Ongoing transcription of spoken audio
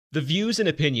The views and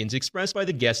opinions expressed by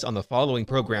the guests on the following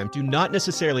program do not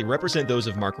necessarily represent those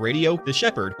of Mark Radio, The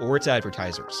Shepherd, or its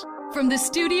advertisers. From the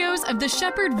studios of the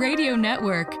Shepherd Radio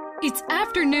Network, it's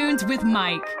Afternoons with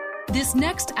Mike. This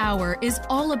next hour is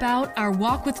all about our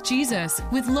walk with Jesus,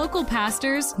 with local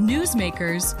pastors,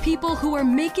 newsmakers, people who are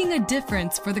making a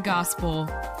difference for the gospel.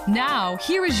 Now,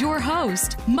 here is your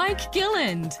host, Mike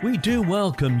Gilland. We do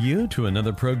welcome you to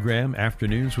another program,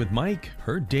 Afternoons with Mike,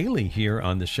 heard daily here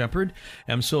on The Shepherd.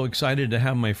 I'm so excited to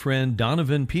have my friend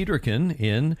Donovan Peterkin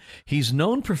in. He's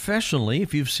known professionally,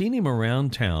 if you've seen him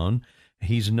around town,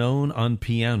 he's known on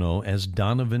piano as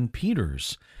Donovan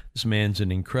Peters. This man's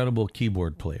an incredible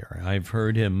keyboard player. I've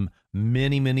heard him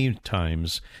many, many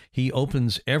times. He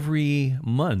opens every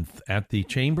month at the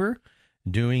Chamber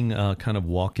doing kind of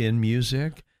walk-in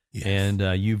music. Yes.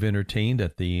 And you've entertained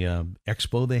at the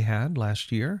expo they had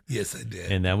last year. Yes, I did.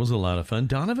 And that was a lot of fun.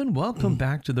 Donovan, welcome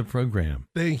back to the program.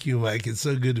 Thank you, Mike. It's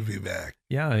so good to be back.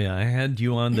 Yeah. I had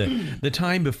you on the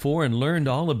time before and learned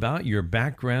all about your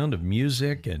background of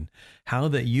music and how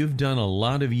that you've done a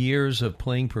lot of years of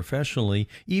playing professionally,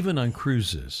 even on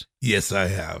cruises. Yes, I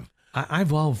have.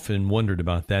 I've often wondered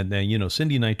about that. Now, you know,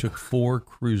 Cindy and I took 4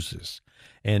 cruises,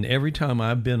 and every time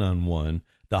I've been on one,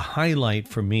 the highlight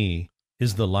for me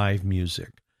is the live music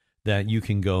that you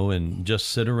can go and just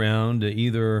sit around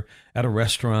either at a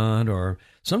restaurant or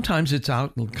sometimes it's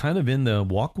out kind of in the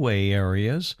walkway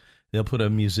areas. They'll put a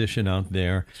musician out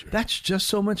there. Sure. That's just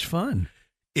so much fun.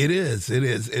 It is. And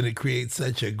it creates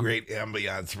such a great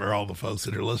ambiance for all the folks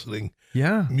that are listening.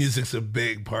 Yeah. Music's a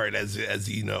big part, as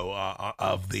you know,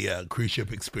 of the cruise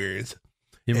ship experience.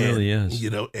 It really is. You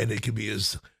know, and it can be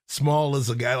as small as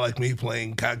a guy like me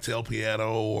playing cocktail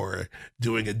piano or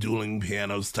doing a Dueling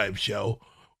Pianos type show,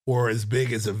 or as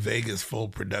big as a Vegas full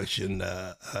production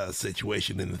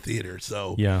situation in the theater.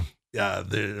 So yeah,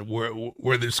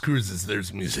 where there's cruises,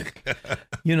 there's music.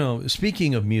 You know,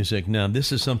 speaking of music, now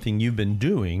this is something you've been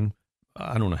doing,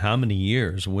 I don't know how many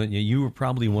years. When you were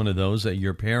probably one of those that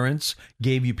your parents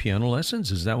gave you piano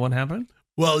lessons. Is that what happened?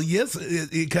 Well, yes,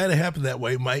 it kind of happened that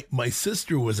way. My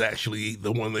sister was actually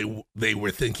the one they were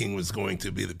thinking was going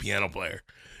to be the piano player.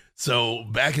 So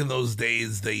back in those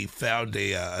days, they found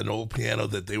an old piano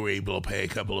that they were able to pay a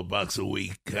couple of bucks a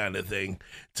week kind of thing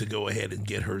to go ahead and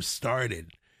get her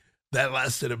started. That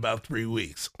lasted about 3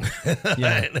 weeks.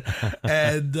 Yeah.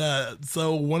 and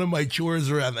so one of my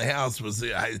chores around the house was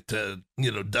I had to,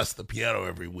 dust the piano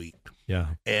every week. Yeah.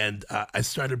 And I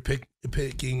started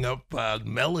picking up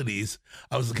melodies.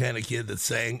 I was the kind of kid that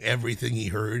sang everything he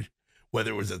heard,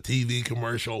 whether it was a TV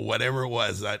commercial, whatever it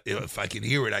was. If I could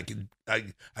hear it, I could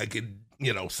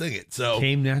sing it. So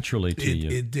came naturally to you.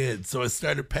 It did. So I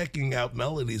started pecking out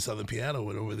melodies on the piano,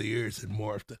 and over the years it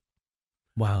morphed.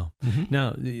 Wow. Mm-hmm.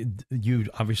 Now, you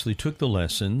obviously took the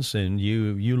lessons and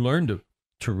you learned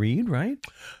to read, right?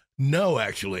 No,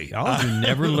 actually. Oh, you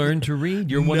never learned to read?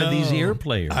 You're one of these ear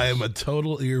players. I am a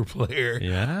total ear player.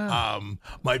 Yeah.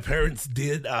 My parents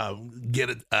did get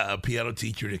a piano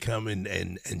teacher to come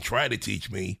and try to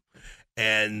teach me.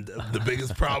 And the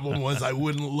biggest problem was I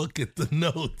wouldn't look at the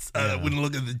notes. I wouldn't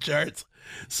look at the charts.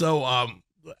 So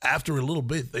after a little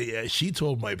bit, she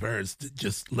told my parents to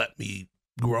just let me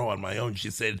grow on my own. She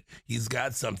said, he's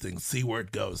got something. See where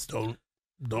it goes. Don't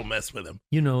mess with him.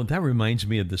 You know, that reminds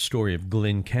me of the story of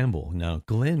Glenn Campbell. Now,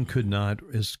 Glenn could not,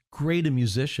 as great a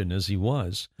musician as he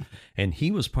was, and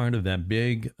he was part of that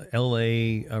big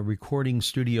L.A. recording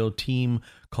studio team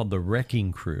called the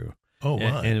Wrecking Crew. Oh,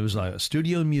 wow. And it was like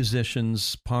studio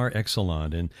musicians par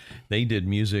excellence, and they did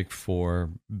music for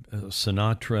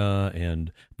Sinatra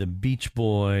and the Beach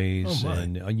Boys,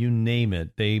 and you name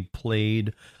it. They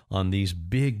played on these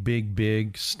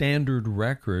big standard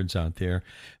records out there.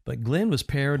 But Glenn was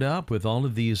paired up with all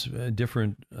of these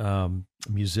different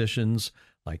musicians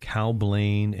like Hal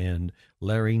Blaine and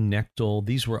Larry Knechtel.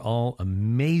 These were all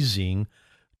amazing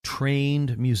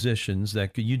trained musicians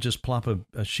that you just plop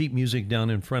a sheet music down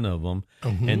in front of them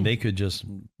and they could just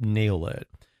nail it.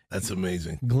 That's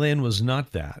amazing. Glenn was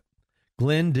not that.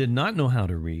 Glenn did not know how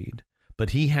to read, but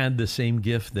he had the same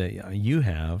gift that you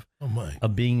have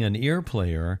of being an ear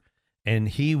player, and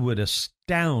he would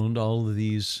astound all of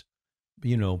these,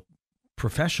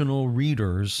 professional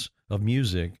readers of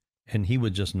music, and he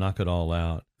would just knock it all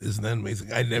out. Isn't that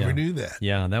amazing? I never knew that.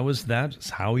 Yeah,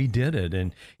 that's how he did it.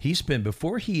 And he spent,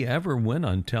 before he ever went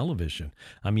on television,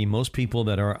 I mean, most people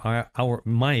that are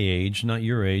my age, not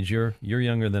your age, you're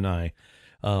younger than I,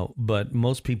 But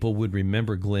most people would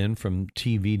remember Glenn from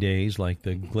TV days, like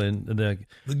the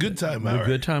Good Time Hour. The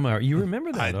Good Time Hour. You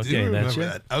remember that? I do remember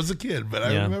that. I was a kid, but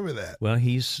I remember that. Well,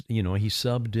 he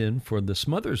subbed in for the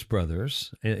Smothers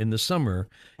Brothers in the summer,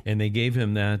 and they gave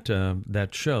him that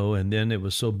show, and then it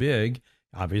was so big.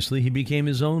 Obviously, he became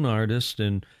his own artist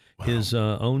and his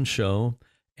own show,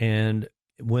 and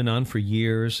went on for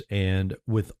years. And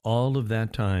with all of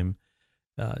that time,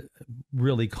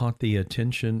 really caught the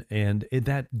attention, and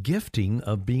that gifting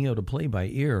of being able to play by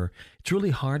ear, it's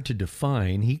really hard to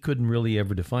define. He couldn't really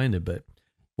ever define it, but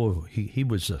boy, he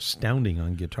was astounding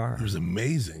on guitar. He was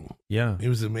amazing. Yeah. He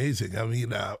was amazing. I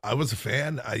mean, I was a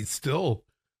fan. I still,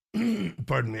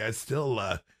 pardon me, I still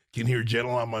can hear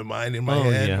Gentle on My Mind in my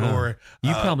head. Yeah. Or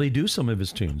you probably do some of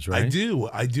his tunes, right? I do.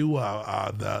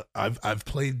 I've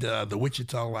played the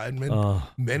Wichita Lineman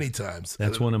many times.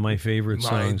 That's one of my favorite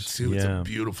songs. Too. It's a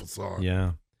beautiful song.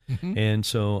 Yeah. Mm-hmm. And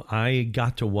so I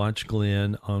got to watch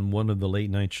Glenn on one of the late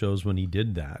night shows when he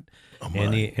did that.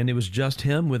 And it was just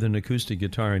him with an acoustic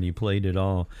guitar, and he played it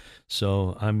all.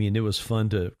 So, I mean, it was fun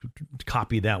to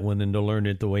copy that one and to learn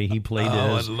it the way he played it.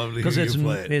 I'd love to hear you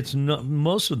play it. It's not,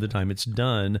 most of the time it's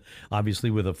done,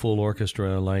 obviously, with a full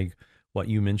orchestra like what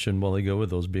you mentioned a while ago with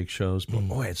those big shows. But,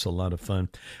 boy, it's a lot of fun.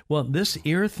 Well, this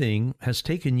ear thing has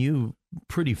taken you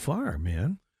pretty far,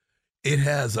 man. It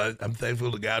has. I'm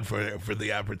thankful to God for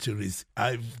the opportunities.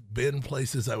 I've been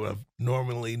places I would have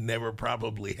normally never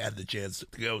probably had the chance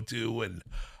to go to, and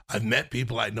I've met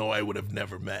people I know I would have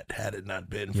never met had it not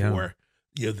been for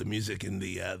the music and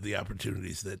the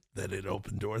opportunities that it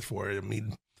opened doors for. I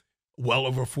mean, well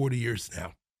over 40 years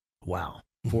now. Wow.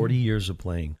 40 years of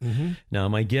playing. Mm-hmm. Now,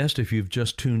 my guest, if you've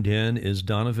just tuned in, is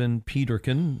Donovan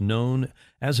Peterkin, known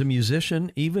as a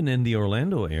musician, even in the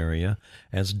Orlando area,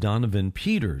 as Donovan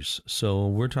Peters. So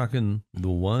we're talking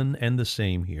the one and the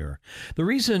same here. The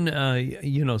reason,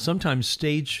 sometimes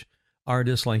stage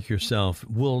artists like yourself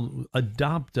will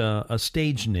adopt a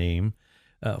stage name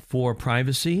for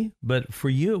privacy, but for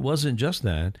you, it wasn't just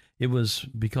that. It was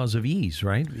because of ease,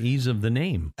 right? Ease of the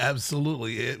name.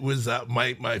 Absolutely. It was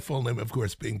my full name, of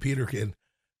course, being Peterkin.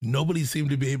 Nobody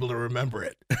seemed to be able to remember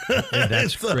it.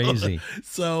 That's crazy.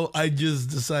 So I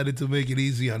just decided to make it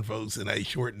easy on folks, and I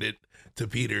shortened it to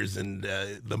Peters, and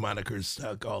the monikers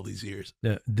stuck all these years.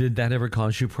 Did that ever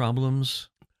cause you problems?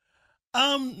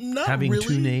 Not having really.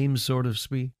 Two names, sort of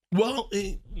speak. Well,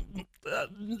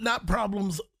 not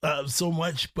problems so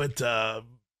much, but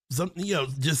some,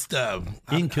 just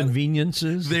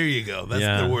inconveniences. There you go.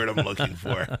 That's the word I'm looking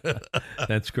for.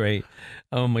 That's great.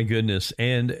 Oh my goodness.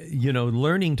 And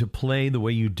learning to play the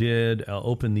way you did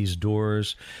open these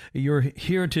doors. You're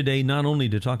here today not only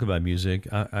to talk about music.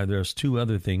 There's two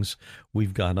other things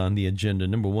we've got on the agenda.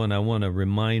 Number one, I want to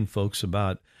remind folks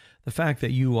about the fact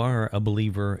that you are a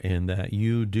believer and that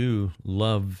you do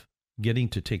love getting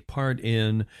to take part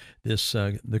in this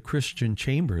the Christian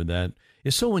chamber that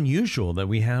is so unusual, that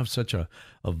we have such a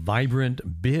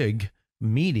vibrant, big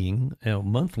meeting,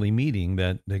 monthly meeting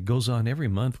that goes on every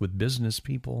month with business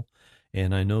people.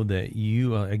 And I know that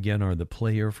you, again, are the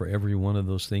player for every one of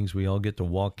those things. We all get to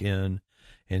walk in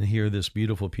and hear this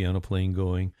beautiful piano playing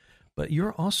going. But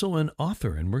you're also an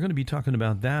author, and we're going to be talking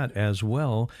about that as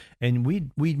well. And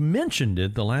we mentioned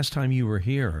it the last time you were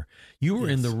here. You were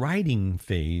in the writing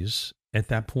phase at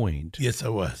that point. Yes, I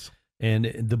was.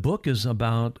 And the book is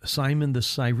about Simon the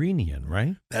Cyrenian,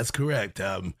 right? That's correct.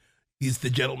 He's the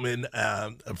gentleman,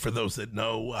 for those that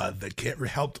know, that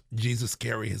helped Jesus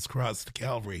carry his cross to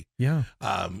Calvary. Yeah.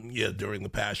 During the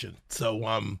Passion. So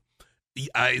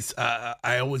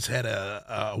I always had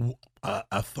a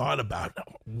thought about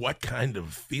what kind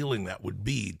of feeling that would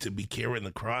be to be carrying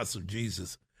the cross of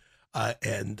Jesus,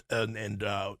 and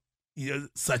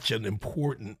such an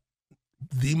important,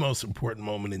 the most important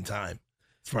moment in time,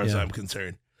 as far as I'm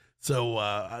concerned. So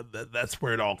that's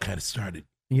where it all kind of started.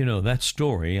 That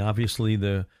story, obviously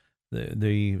the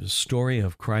story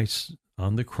of Christ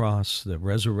on the cross, the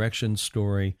resurrection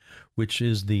story, which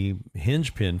is the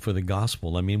hinge for the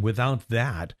gospel. I mean, without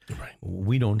that,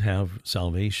 we don't have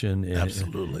salvation.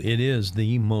 Absolutely. It is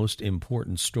the most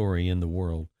important story in the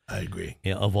world. I agree.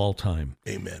 Of all time.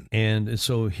 Amen. And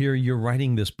so here you're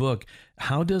writing this book.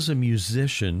 How does a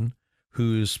musician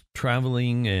who's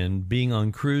traveling and being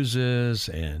on cruises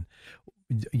and,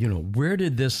 where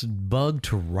did this bug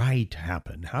to write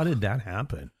happen? How did that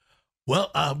happen?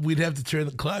 Well, we'd have to turn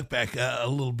the clock back a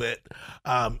little bit.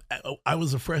 I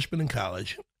was a freshman in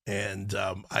college, and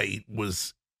I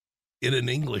was in an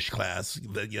English class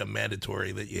that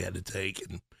mandatory that you had to take.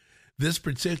 And this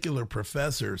particular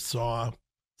professor saw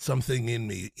something in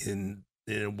me in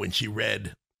when she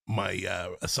read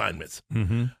my assignments.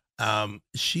 Mm-hmm.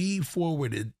 She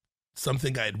forwarded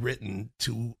something I had written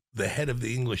to the head of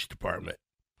the English department.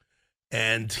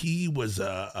 And he was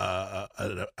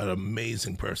an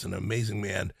amazing person, an amazing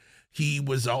man. He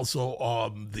was also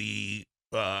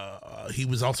he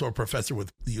was also a professor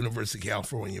with the University of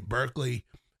California, Berkeley,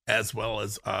 as well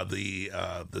as the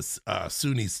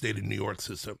SUNY State of New York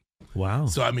system. Wow.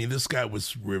 So, I mean, this guy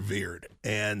was revered,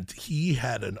 and he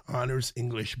had an honors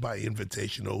English by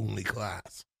invitation only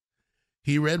class.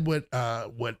 He read what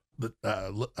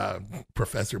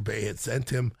Professor Bay had sent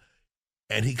him,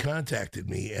 and he contacted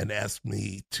me and asked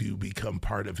me to become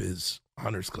part of his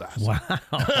honors class. Wow,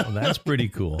 that's pretty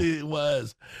cool. It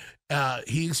was.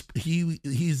 He's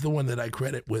the one that I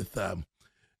credit with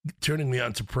turning me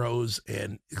on to prose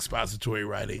and expository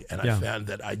writing, and I found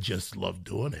that I just loved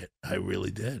doing it. I really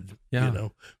did. Yeah. You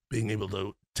know, being able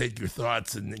to take your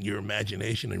thoughts and your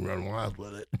imagination and run wild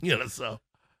with it. You know, so.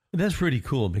 That's pretty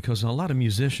cool, because a lot of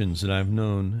musicians that I've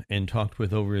known and talked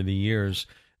with over the years,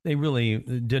 they really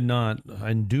did not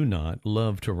and do not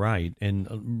love to write. And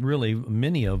really,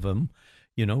 many of them,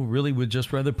 you know, really would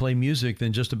just rather play music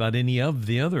than just about any of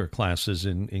the other classes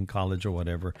in college or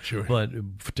whatever. Sure. But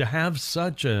to have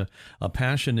such a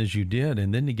passion as you did,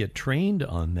 and then to get trained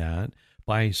on that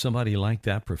by somebody like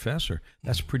that professor,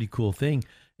 that's a pretty cool thing.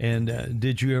 And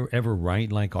did you ever write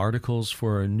like articles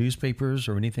for newspapers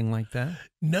or anything like that?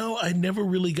 No, I never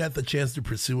really got the chance to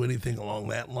pursue anything along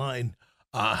that line.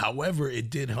 However, it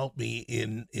did help me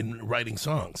in writing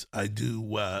songs. I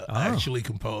do actually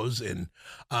compose, and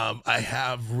I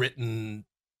have written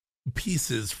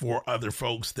pieces for other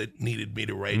folks that needed me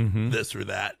to write this or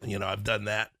that. You know, I've done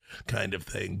that kind of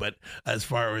thing. But as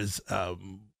far as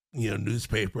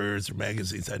newspapers or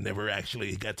magazines, I never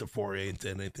actually got to foray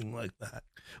into anything like that.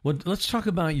 Well, let's talk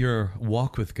about your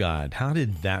walk with God. How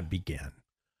did that begin?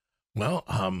 Well,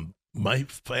 my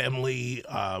family,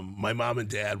 my mom and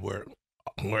dad were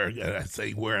it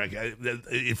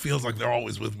feels like they're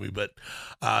always with me, but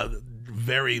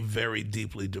very, very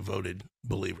deeply devoted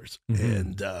believers,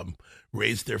 and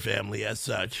raised their family as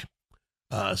such.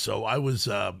 So I was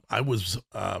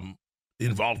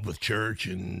involved with church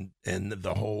and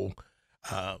the whole,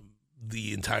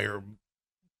 the entire,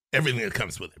 everything that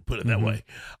comes with it, put it that way,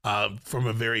 from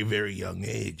a very, very young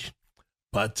age.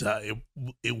 But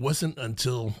it wasn't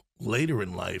until later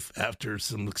in life, after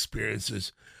some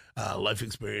experiences, life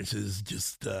experiences,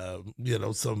 just,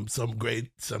 some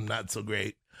great, some not so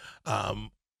great.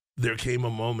 There came a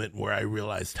moment where I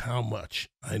realized how much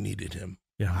I needed him,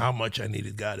 how much I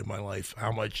needed God in my life,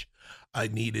 how much I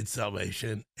needed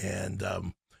salvation. And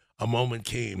a moment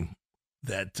came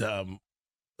that,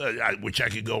 which I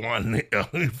could go on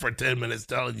for 10 minutes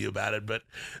telling you about it. But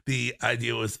the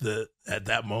idea was that at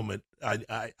that moment,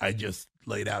 I just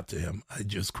laid out to him. I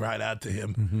just cried out to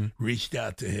him, reached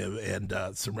out to him, and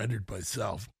surrendered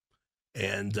myself.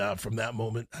 And from that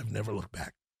moment, I've never looked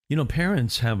back. You know,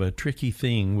 parents have a tricky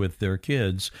thing with their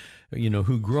kids,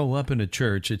 who grow up in a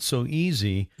church. It's so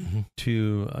easy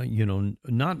to,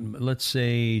 not, let's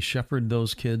say, shepherd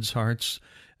those kids' hearts.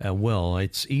 Well,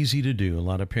 it's easy to do. A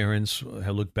lot of parents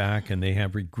look back and they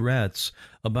have regrets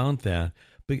about that.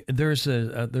 But there's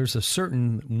a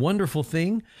certain wonderful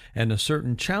thing and a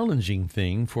certain challenging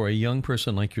thing for a young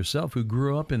person like yourself who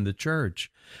grew up in the church,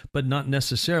 but not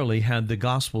necessarily had the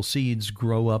gospel seeds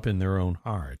grow up in their own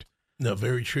heart. No,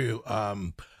 very true.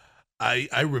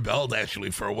 I rebelled actually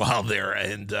for a while there,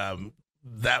 and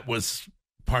that was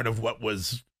part of what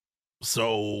was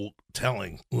so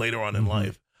telling later on in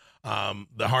life.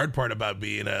 The hard part about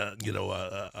being a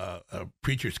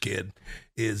preacher's kid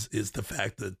is the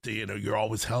fact that, you're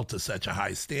always held to such a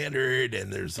high standard,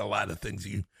 and there's a lot of things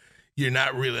you're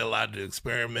not really allowed to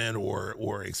experiment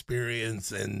or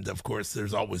experience. And of course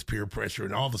there's always peer pressure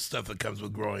and all the stuff that comes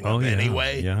with growing up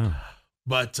anyway. Yeah.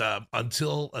 But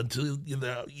until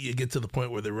you get to the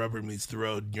point where the rubber meets the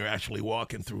road and you're actually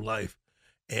walking through life,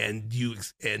 and you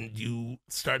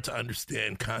start to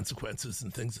understand consequences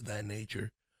and things of that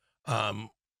nature. Life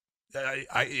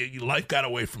got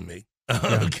away from me.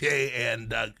 Okay.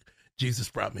 And Jesus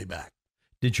brought me back.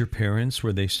 Did your parents,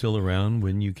 were they still around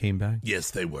when you came back?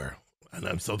 Yes, they were. And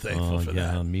I'm so thankful for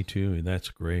that. Yeah, me too. That's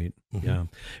great. Yeah.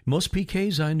 Most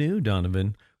PKs I knew,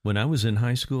 Donovan, when I was in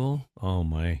high school, oh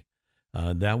my,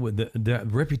 that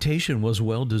reputation was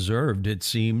well deserved, it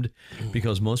seemed,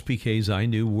 because most PKs I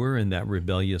knew were in that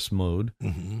rebellious mode.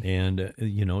 And,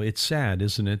 it's sad,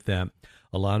 isn't it, that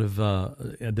a lot of,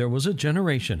 there was a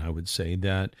generation, I would say,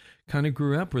 that kind of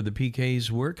grew up where the PKs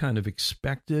were kind of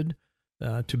expected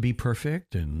to be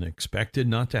perfect and expected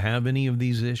not to have any of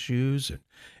these issues and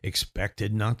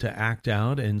expected not to act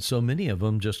out. And so many of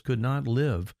them just could not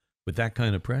live with that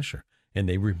kind of pressure, and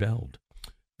they rebelled.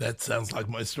 That sounds like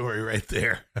my story right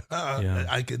there. Yeah.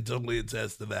 I can totally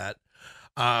attest to that.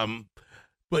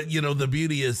 But, the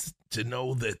beauty is to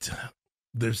know that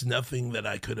there's nothing that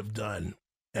I could have done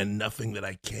and nothing that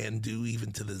I can do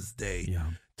even to this day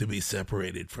to be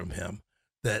separated from him,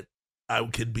 that I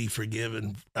could be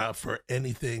forgiven for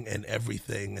anything and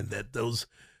everything, and that those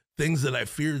things that I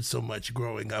feared so much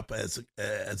growing up as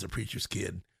a preacher's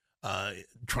kid,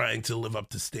 trying to live up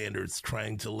to standards,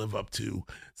 trying to live up to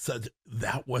such,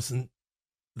 that wasn't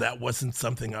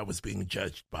something I was being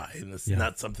judged by, and it's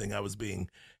not something I was being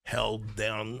held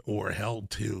down or held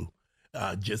to.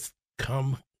 Just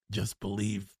come, just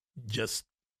believe, just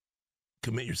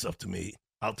commit yourself to me.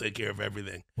 I'll take care of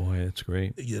everything. Boy, it's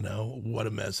great. What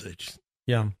a message.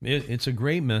 Yeah, it's a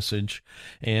great message.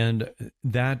 And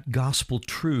that gospel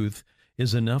truth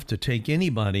is enough to take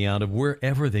anybody out of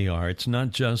wherever they are. It's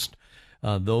not just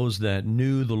those that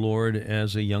knew the Lord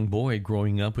as a young boy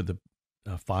growing up with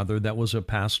a father that was a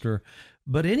pastor,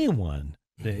 but anyone.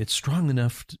 It's strong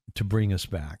enough to bring us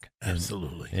back.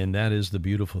 Absolutely. And that is the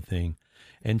beautiful thing.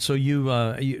 And so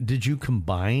did you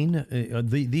combine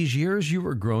these years you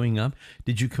were growing up?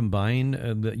 Did you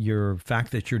combine your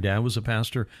fact that your dad was a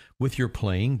pastor with your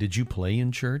playing? Did you play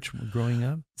in church growing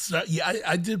up? So,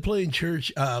 I did play in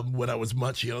church when I was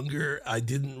much younger. I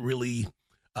didn't really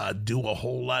do a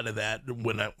whole lot of that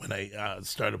when I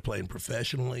started playing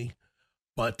professionally.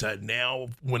 But now,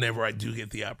 whenever I do get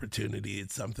the opportunity,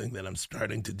 it's something that I'm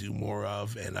starting to do more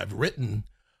of. And I've written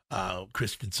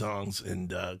Christian songs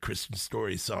and Christian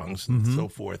story songs and so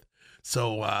forth.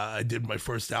 So I did my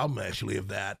first album, actually, of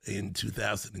that in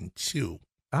 2002.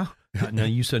 Ah, now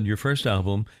you said your first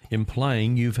album,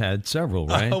 implying you've had several,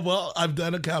 right? Well, I've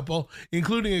done a couple,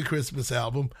 including a Christmas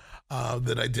album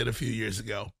that I did a few years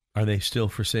ago. Are they still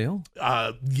for sale?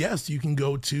 Yes, you can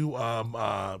go to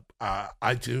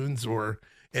iTunes or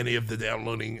any of the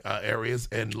downloading areas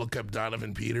and look up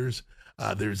Donovan Peters.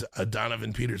 There's a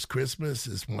Donovan Peters Christmas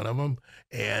is one of them,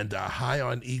 and High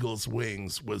on Eagle's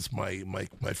Wings was my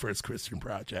first Christian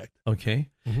project. Okay.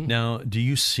 Now, do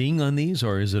you sing on these,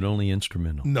 or is it only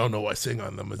instrumental? No, I sing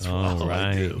on them as well. Right,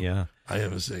 I do. Yeah. I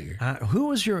am a singer. Who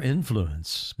was your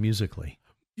influence musically?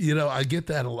 I get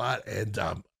that a lot, and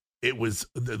it was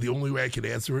the only way I could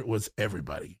answer it was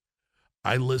everybody.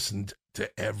 I listened to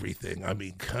everything. I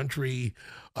mean, country,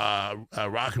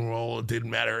 rock and roll, it didn't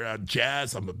matter.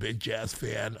 Jazz, I'm a big jazz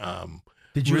fan.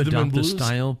 Did you adopt the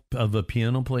style of a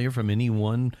piano player from any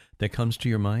one that comes to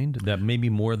your mind, that maybe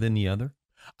more than the other?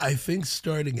 I think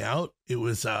starting out, it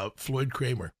was Floyd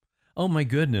Kramer. Oh my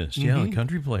goodness! Yeah, a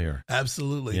country player.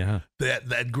 Absolutely. Yeah,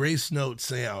 that grace note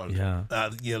sound. Yeah,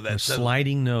 that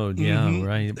sliding note. Yeah,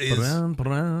 right.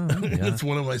 It's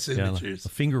one of my signatures. A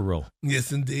finger roll.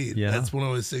 Yes, indeed. Yeah, that's one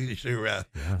of my signature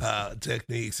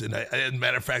techniques. And as a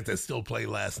matter of fact, I still play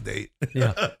Last Date.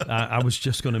 Yeah, I was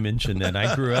just going to mention that.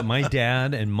 I grew up. My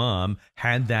dad and mom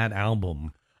had that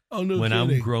album. Oh no! When kidding.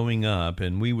 I was growing up,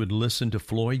 and we would listen to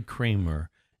Floyd Kramer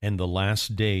and The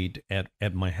Last Date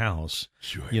at my house,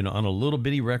 sure. On a little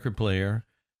bitty record player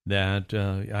that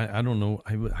I don't know,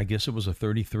 I guess it was a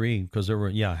 33, because there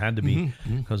were, had to be,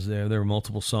 because there were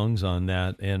multiple songs on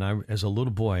that, and I, as a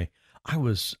little boy, I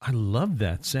loved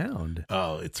that sound.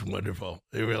 Oh, it's wonderful.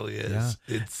 It really is.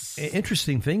 Yeah. It's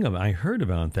interesting thing I heard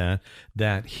about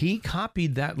that he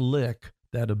copied that lick,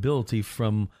 that ability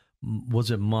from,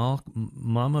 was it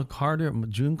Mama Carter,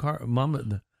 June Carter,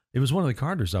 it was one of the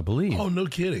Carters, I believe. Oh, no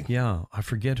kidding. Yeah, I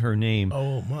forget her name.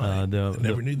 Oh, my. I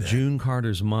never knew that. June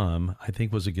Carter's mom, I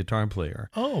think, was a guitar player.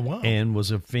 Oh, wow. And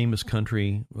was a famous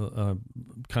country,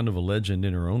 kind of a legend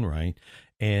in her own right,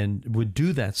 and would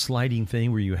do that sliding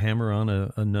thing where you hammer on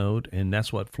a note, and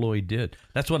that's what Floyd did.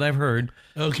 That's what I've heard.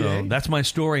 Okay. So that's my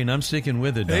story, and I'm sticking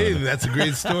with it, Hey, Donovan. that's a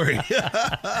great story.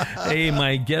 Hey,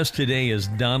 my guest today is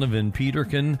Donovan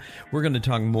Peterkin. We're going to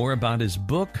talk more about his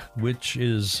book, which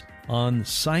is on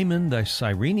Simon the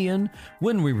Cyrenian.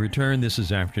 When we return, this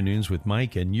is Afternoons with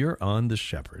Mike, and you're on The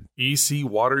Shepherd. EC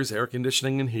Waters Air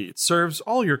Conditioning and Heat serves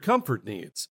all your comfort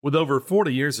needs. With over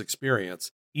 40 years'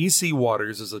 experience, EC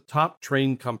Waters is a top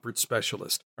trained comfort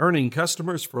specialist, earning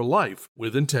customers for life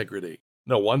with integrity.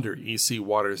 No wonder EC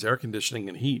Waters Air Conditioning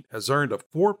and Heat has earned a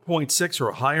 4.6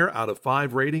 or higher out of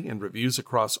 5 rating and reviews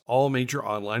across all major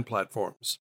online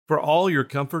platforms. For all your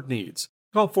comfort needs,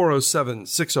 call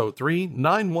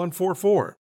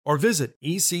 407-603-9144 or visit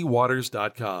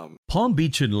ecwaters.com. Palm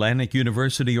Beach Atlantic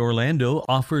University Orlando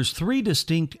offers 3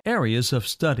 distinct areas of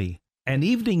study: an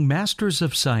evening Master's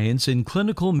of Science in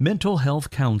Clinical Mental Health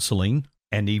Counseling,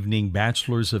 an evening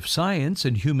Bachelor's of Science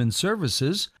in Human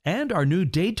Services, and our new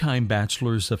daytime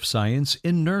Bachelor's of Science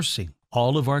in Nursing.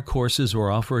 All of our courses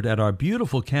are offered at our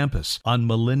beautiful campus on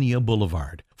Millennia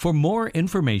Boulevard. For more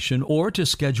information or to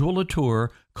schedule a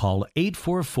tour, call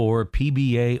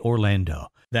 844-PBA-ORLANDO.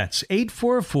 That's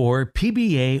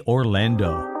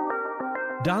 844-PBA-ORLANDO.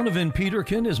 Donovan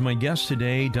Peterkin is my guest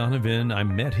today. Donovan, I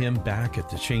met him back at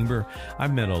the Chamber.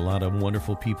 I've met a lot of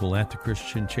wonderful people at the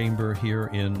Christian Chamber here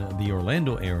in the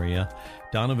Orlando area.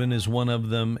 Donovan is one of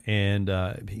them, and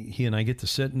he and I get to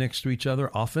sit next to each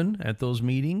other often at those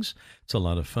meetings. It's a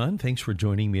lot of fun. Thanks for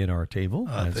joining me at our table.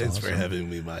 Thanks awesome. For having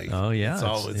me, Mike. Oh, yeah. It's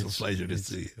always a pleasure to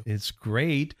see you. It's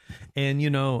great. And, you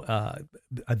know,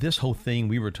 this whole thing,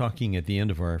 we were talking at the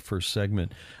end of our first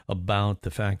segment about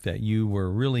the fact that you were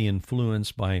really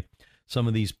influenced by some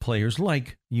of these players,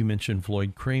 like you mentioned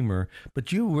Floyd Kramer,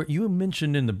 but you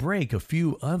mentioned in the break a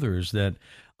few others that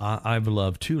I've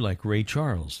loved too, like Ray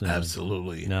Charles.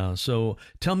 Absolutely. Now, so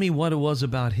tell me what it was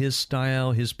about his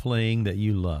style, his playing that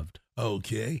you loved.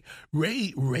 Okay,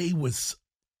 Ray was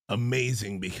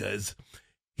amazing because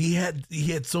he had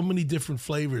so many different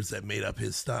flavors that made up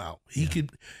his style. He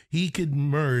could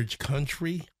merge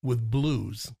country with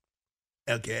blues,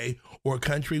 okay, or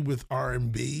country with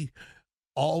R&B.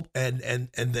 All and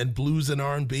then blues and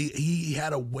R&B. He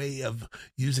had a way of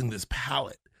using this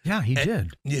palette. Yeah, he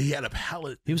did. Yeah, he had a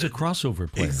palette. He was a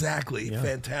crossover player. Exactly. Yeah.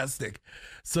 Fantastic.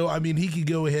 So, I mean, he could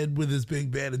go ahead with his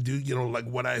big band and do, you know, like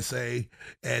What I Say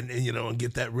and you know, and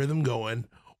get that rhythm going.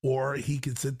 Or he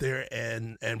could sit there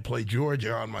and play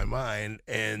Georgia on My Mind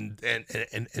and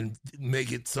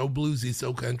make it so bluesy,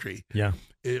 so country. Yeah.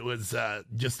 It was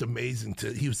just amazing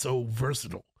he was so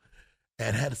versatile.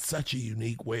 And had such a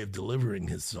unique way of delivering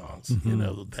his songs, you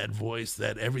know, that voice,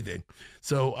 that everything.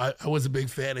 So I was a big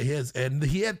fan of his. And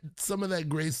he had some of that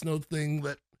grace note thing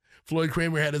that Floyd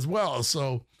Kramer had as well.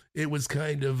 So it was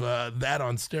kind of that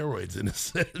on steroids in a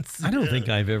sense. I don't think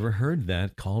I've ever heard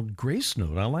that called grace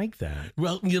note. I like that.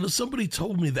 Well, you know, somebody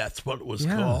told me that's what it was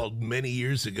called many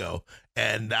years ago.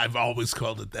 And I've always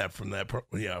called it that from that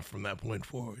point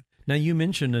forward. Now, you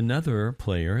mentioned another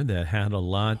player that had a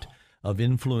lot of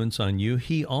influence on you.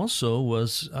 He also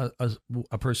was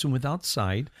a person without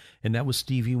sight, and that was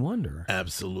Stevie Wonder.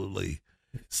 Absolutely.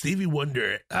 Stevie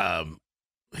Wonder,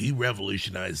 he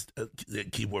revolutionized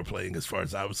keyboard playing as far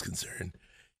as I was concerned.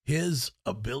 His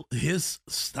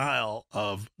style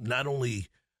of not only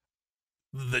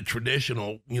the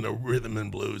traditional, you know, rhythm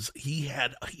and blues, he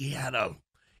had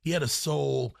a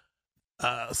soul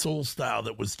style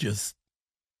that was just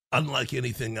unlike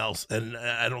anything else, and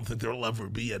I don't think there'll ever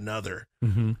be another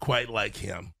quite like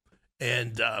him.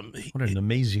 And what an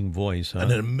amazing voice, huh?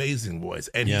 An amazing voice,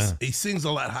 and he sings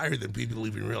a lot higher than people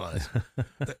even realize.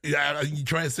 You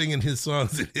try singing his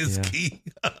songs in his key,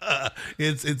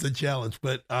 it's a challenge.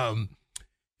 But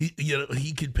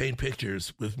he could paint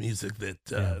pictures with music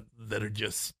that are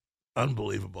just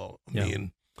unbelievable. I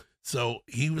mean, so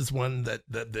he was one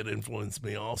that influenced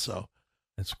me also.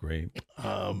 That's great.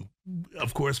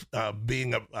 Of course,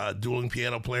 being a dueling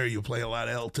piano player, you play a lot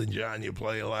of Elton John, you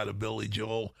play a lot of Billy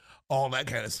Joel, all that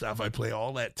kind of stuff. I play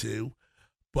all that too.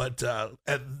 But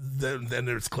then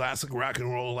there's classic rock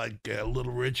and roll like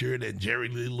Little Richard and Jerry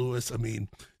Lee Lewis. I mean,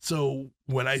 so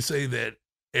when I say that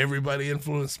everybody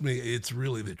influenced me, it's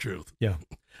really the truth. Yeah.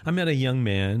 I met a young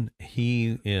man.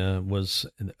 He was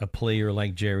a player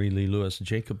like Jerry Lee Lewis,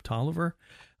 Jacob Tolliver.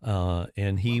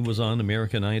 And he was on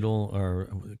American Idol, or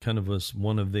kind of was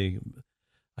one of the,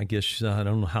 I guess, I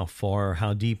don't know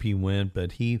how deep he went,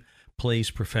 but he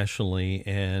plays professionally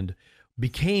and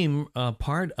became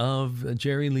part of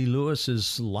Jerry Lee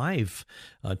Lewis's life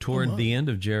toward the end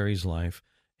of Jerry's life.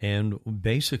 And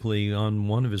basically on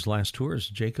one of his last tours,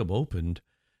 Jacob opened.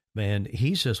 Man,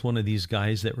 he's just one of these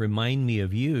guys that remind me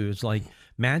of you. It's like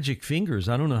magic fingers.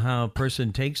 I don't know how a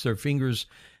person takes their fingers.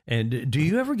 And do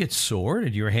you ever get sore?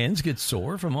 Did your hands get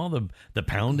sore from all the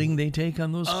pounding they take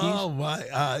on those keys? Oh,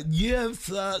 my. Yes.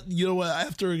 You know what?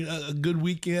 After a good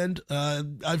weekend,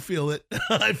 I feel it.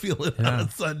 I feel it on a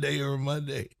Sunday or a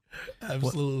Monday.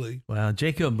 Absolutely. Well,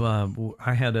 Jacob,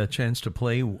 I had a chance to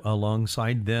play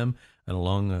alongside them and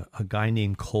along a guy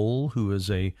named Cole, who is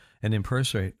an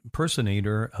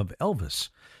impersonator of Elvis.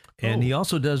 And he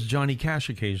also does Johnny Cash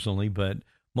occasionally, but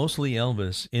mostly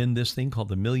Elvis, in this thing called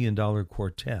the $1 Million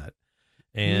Quartet.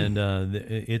 And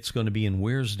it's going to be in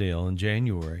Wearsdale in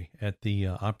January at the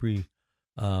Opry,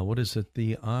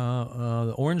 the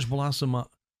Orange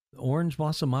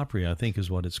Blossom Opry, I think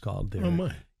is what it's called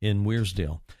there in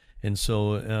Wearsdale. And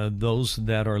so those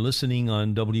that are listening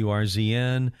on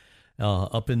WRZN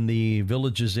up in the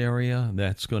Villages area,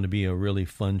 that's going to be a really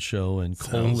fun show. And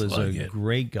Cole is a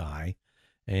great guy.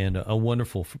 and a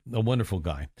wonderful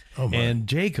guy. Oh, my. And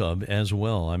Jacob as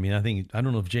well. I mean, I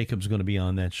don't know if Jacob's going to be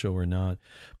on that show or not,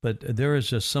 but there is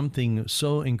just something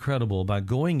so incredible about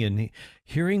going and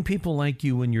hearing people like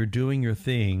you when you're doing your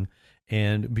thing.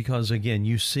 And because, again,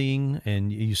 you sing,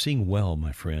 and you sing well,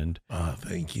 my friend. Oh,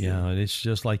 thank you. Yeah, it's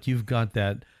just like you've got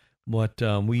that, what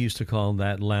we used to call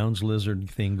that lounge lizard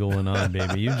thing going on,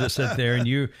 baby. You just sit there and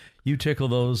you tickle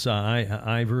those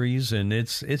ivories, and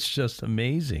it's just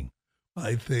amazing.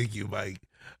 I thank you, Mike.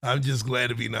 I'm just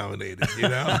glad to be nominated, you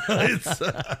know? It's,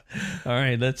 All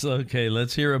right,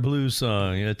 let's hear a blues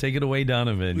song. Take it away,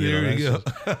 Donovan. There we go.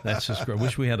 That's just great. I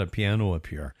wish we had a piano up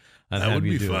here. That would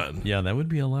be fun. Yeah, that would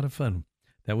be a lot of fun.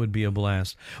 That would be a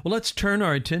blast. Well, let's turn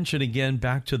our attention again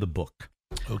back to the book.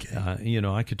 Okay.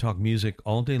 I could talk music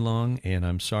all day long, and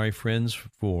I'm sorry, friends,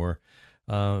 for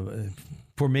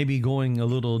maybe going a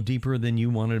little deeper than you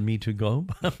wanted me to go.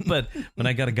 But when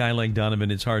I got a guy like Donovan,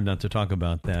 it's hard not to talk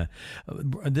about that.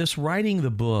 This writing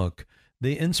the book,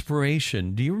 the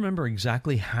inspiration, do you remember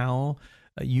exactly how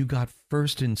you got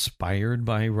first inspired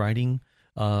by writing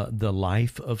the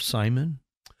life of Simon?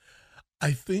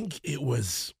 I think it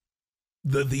was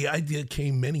the idea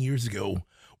came many years ago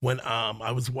when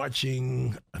I was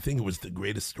watching, I think it was The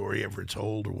Greatest Story Ever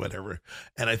Told or whatever,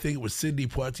 and I think it was Sidney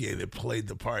Poitier that played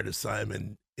the part of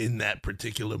Simon in that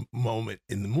particular moment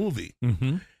in the movie.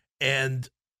 Mm-hmm. And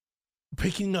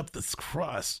picking up this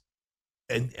cross,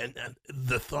 and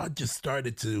the thought just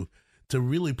started to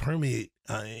really permeate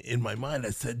in my mind. I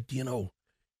said,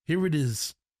 here it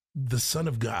is, the Son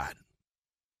of God,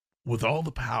 with all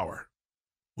the power,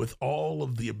 with all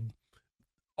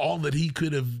that he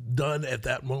could have done at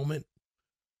that moment,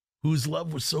 whose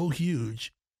love was so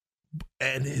huge,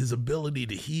 and his ability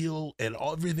to heal and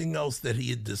everything else that he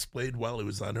had displayed while he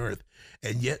was on earth,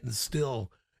 and yet and still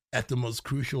at the most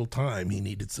crucial time he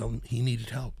needed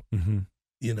help. Mm-hmm.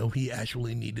 He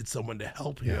actually needed someone to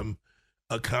help him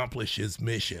accomplish his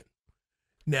mission.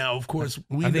 Now, of course,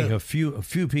 I think a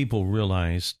few people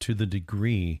realize to the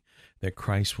degree that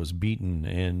Christ was beaten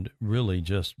and really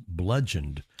just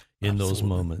bludgeoned in those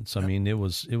moments. I mean, it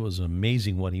was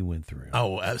amazing what he went through.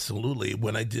 Oh, absolutely.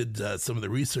 When I did some of the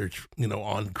research,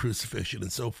 on crucifixion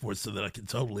and so forth, so that I could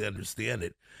totally understand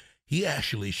it, he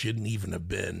actually shouldn't even have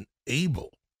been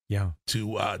able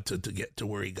to get to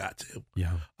where he got to.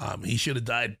 Yeah. He should have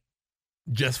died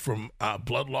just from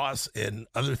blood loss and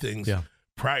other things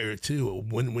prior to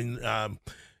when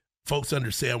folks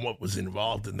understand what was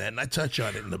involved in that. And I touch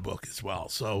on it in the book as well.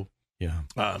 So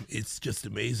it's just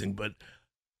amazing. But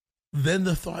then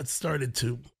the thoughts started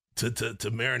to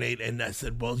marinate, and I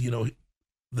said, well,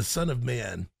 the Son of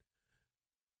Man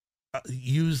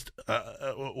used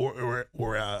or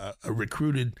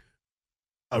recruited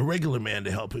a regular man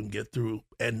to help him get through,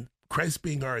 and Christ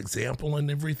being our example and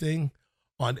everything,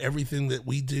 on everything that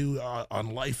we do,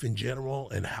 on life in general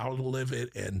and how to live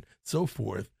it and so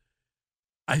forth.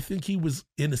 I think he was,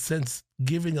 in a sense,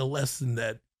 giving a lesson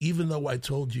that even though I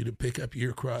told you to pick up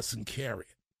your cross and carry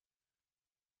it,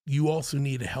 you also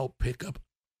need to help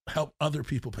other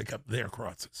people pick up their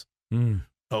crosses. Mm.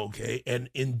 Okay. And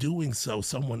in doing so,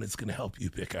 someone is going to help you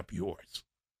pick up yours.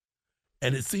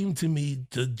 And it seemed to me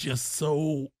to just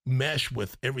so mesh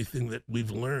with everything that we've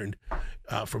learned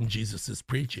from Jesus's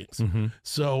preachings. Mm-hmm.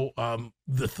 So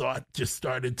the thought just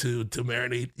started to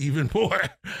marinate even more.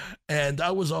 And I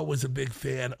was always a big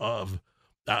fan of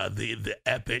the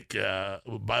epic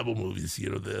Bible movies,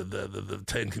 the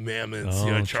Ten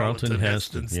Commandments, Charlton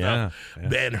Heston stuff. Yeah.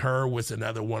 Ben-Hur was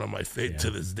another one of my favorite.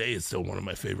 To this day, it's still one of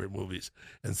my favorite movies,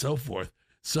 and so forth.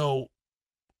 So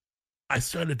I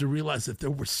started to realize that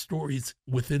there were stories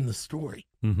within the story.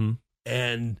 Mm-hmm.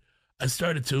 And I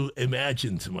started to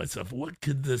imagine to myself, what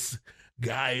could this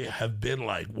guy have been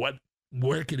like?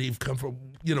 Where could he have come from?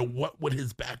 What would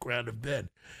his background have been?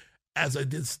 As I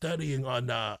did studying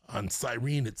on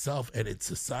Cyrene itself and its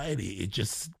society,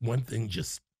 one thing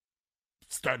just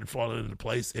started falling into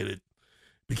place, and it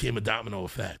became a domino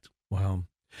effect. Wow.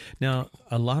 Now,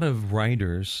 a lot of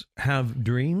writers have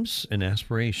dreams and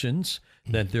aspirations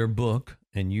that their book,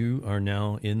 and you are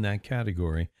now in that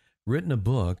category, written a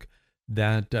book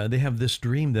that they have this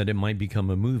dream that it might become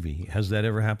a movie. Has that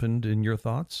ever happened in your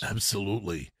thoughts?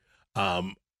 Absolutely.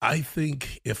 I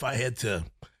think if I had to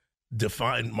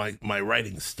define my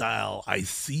writing style, I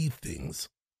see things.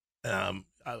 I'm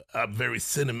very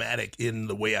cinematic in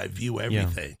the way I view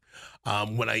everything.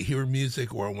 When I hear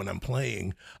music or when I'm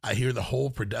playing, I hear the whole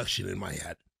production in my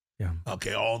head. Yeah.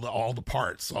 Okay. All the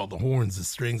parts, all the horns, the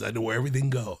strings, I know where everything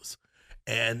goes.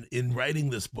 And in writing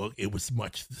this book, it was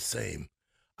much the same.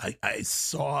 I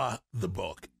saw the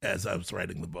book as I was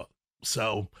writing the book.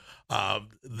 So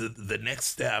the next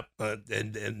step,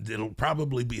 and it'll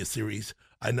probably be a series.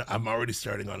 I'm already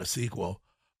starting on a sequel.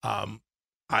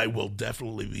 I will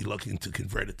definitely be looking to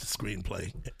convert it to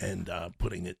screenplay and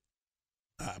putting it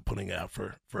out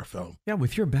for a film. Yeah,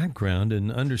 with your background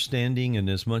and understanding and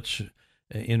as much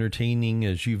entertaining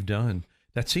as you've done,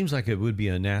 that seems like it would be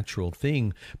a natural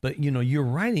thing. But, you're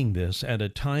writing this at a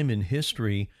time in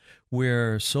history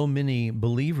where so many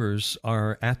believers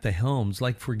are at the helms,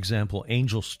 like, for example,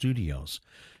 Angel Studios,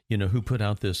 who put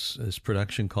out this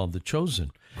production called The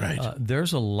Chosen. Right.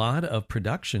 There's a lot of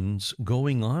productions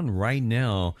going on right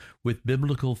now with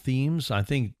biblical themes. I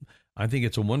think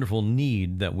it's a wonderful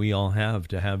need that we all have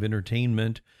to have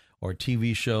entertainment or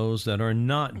TV shows that are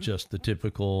not just the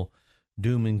typical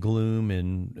doom and gloom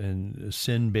and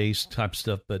sin-based type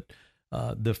stuff, but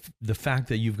the fact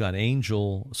that you've got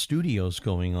Angel Studios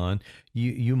going on,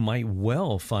 you might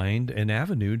well find an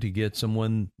avenue to get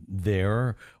someone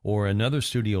there or another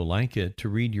studio like it to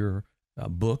read your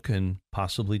book and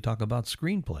possibly talk about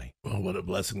screenplay. Well, what a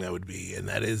blessing that would be. And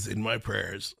that is in my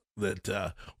prayers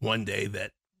that one day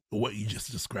that what you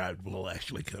just described will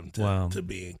actually come to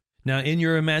being. Now, in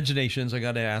your imaginations, I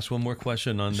got to ask one more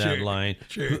question on that line.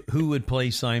 Sure. Who would play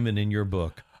Simon in your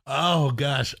book? Oh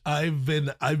gosh, I've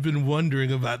been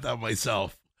wondering about that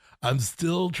myself. I'm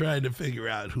still trying to figure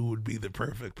out who would be the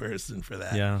perfect person for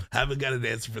that. Yeah. Haven't got an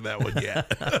answer for that one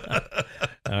yet.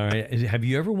 All right. Have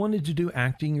you ever wanted to do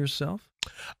acting yourself?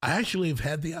 I actually have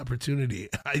had the opportunity.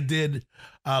 I did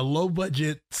a low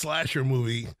budget slasher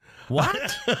movie.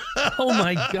 What? Oh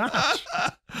my gosh.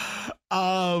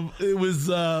 It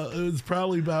was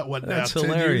probably about That's 10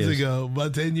 hilarious. years ago.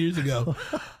 About 10 years ago.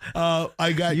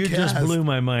 I got You cast. just blew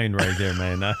my mind right there,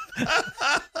 man.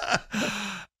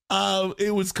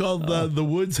 It was called The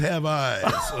Woods Have Eyes.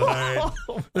 All right?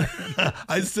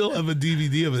 I still have a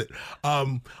DVD of it.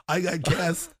 I got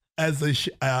cast as a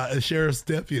sheriff's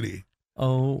deputy.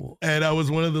 Oh. And I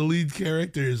was one of the lead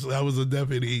characters. I was a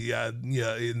deputy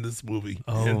in this movie.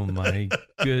 Oh, my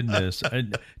goodness.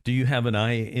 Do you have an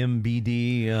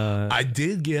IMDb? I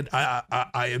did get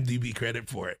IMDb credit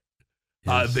for it.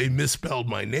 Yes. They misspelled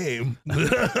my name.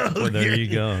 Well, there you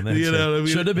go. That's You know what I mean?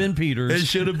 Should have been Peters. It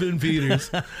should have been Peters.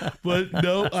 But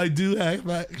no, I do have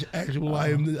actual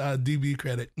IMDb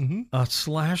credit. Mm-hmm. A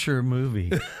slasher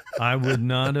movie. I would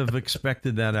not have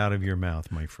expected that out of your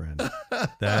mouth, my friend.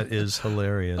 That is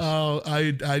hilarious. Oh,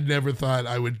 I never thought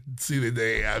I would see the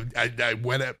day. I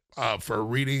went up for a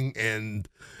reading, and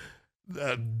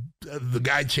the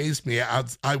guy chased me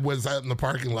out. I was out in the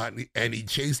parking lot, and he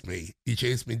chased me. He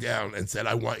chased me down and said,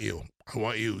 "I want you. I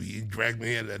want you." He dragged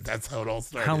me in, and that's how it all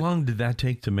started. How long did that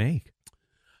take to make?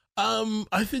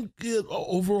 I think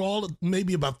overall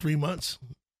maybe about 3 months.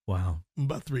 Wow.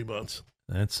 About 3 months.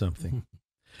 That's something.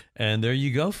 And there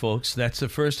you go, folks. That's the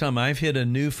first time I've hit a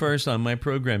new first on my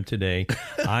program today.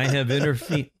 I have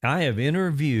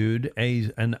interviewed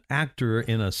an actor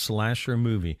in a slasher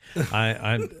movie.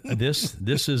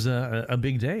 This is a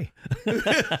big day.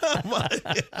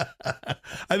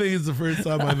 I think it's the first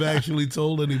time I've actually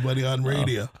told anybody on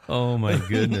radio. Oh my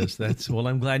goodness.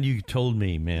 I'm glad you told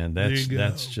me, man.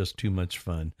 That's just too much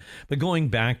fun. But going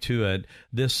back to it,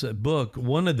 this book,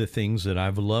 one of the things that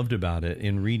I've loved about it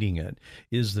in reading it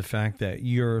is the fact that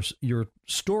your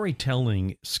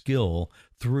storytelling skill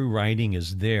through writing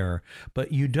is there,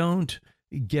 but you don't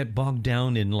get bogged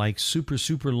down in like super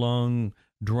long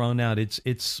drawn out.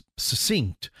 It's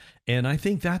succinct. And I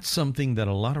think that's something that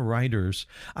a lot of writers,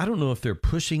 I don't know if they're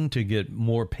pushing to get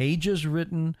more pages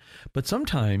written, but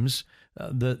sometimes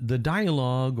the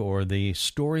dialogue or the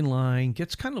storyline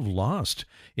gets kind of lost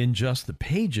in just the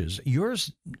pages.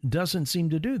 Yours doesn't seem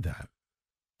to do that.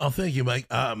 Oh, thank you, Mike.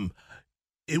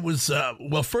 It was,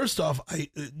 well, first off,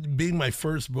 being my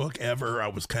first book ever, I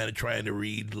was kind of trying to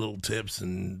read little tips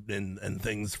and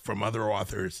things from other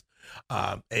authors.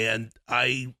 And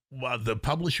the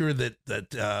publisher that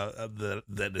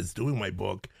is doing my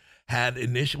book had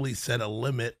initially set a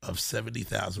limit of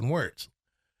 70,000 words.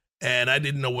 And I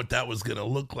didn't know what that was going to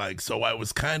look like. So I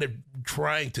was kind of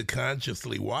trying to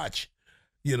consciously watch,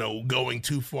 going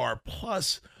too far.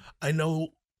 Plus, I know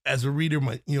as a reader,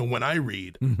 when I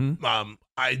read,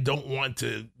 I don't want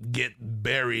to get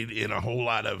buried in a whole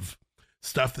lot of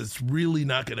stuff that's really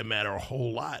not going to matter a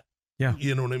whole lot. Yeah.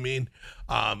 You know what I mean?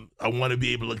 I want to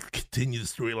be able to continue the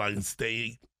storyline and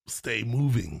stay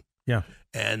moving. Yeah.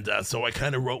 And so I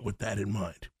kind of wrote with that in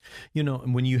mind.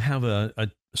 When you have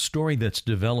a story that's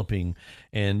developing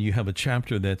and you have a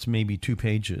chapter that's maybe 2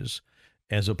 pages,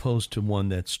 as opposed to one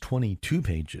that's 22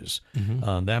 pages.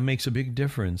 That makes a big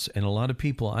difference. And a lot of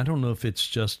people, I don't know if it's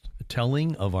just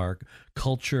telling of our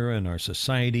culture and our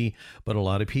society. But a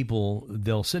lot of people,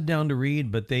 they'll sit down to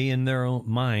read, but they, in their own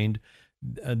mind,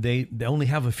 they only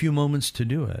have a few moments to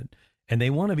do it. And they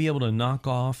want to be able to knock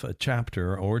off a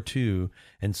chapter or two.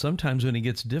 And sometimes when it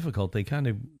gets difficult, they kind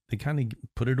of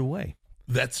put it away.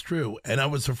 That's true. And I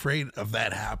was afraid of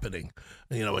that happening.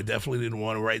 You know, I definitely didn't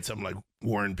want to write something like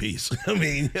War and Peace. I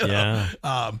mean, you know,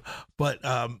 but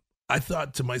I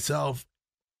thought to myself,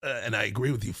 and I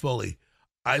agree with you fully,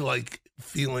 I like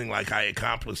feeling like I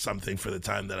accomplished something for the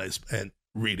time that I spent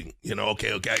reading. You know,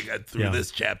 okay, I got through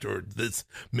this chapter or this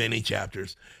many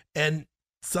chapters. And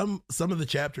some of the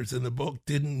chapters in the book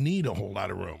didn't need a whole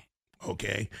lot of room.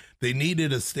 Okay. They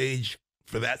needed a stage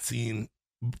for that scene,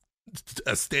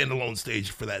 a standalone stage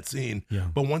for that scene. Yeah.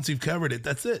 But once you've covered it,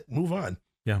 that's it. Move on.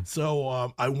 Yeah.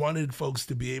 So I wanted folks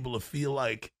to be able to feel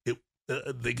like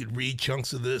they could read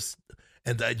chunks of this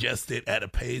and digest it at a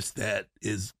pace that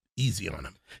is easy on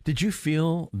them. Did you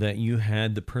feel that you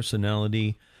had the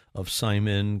personality of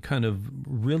Simon kind of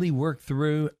really worked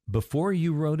through before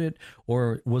you wrote it,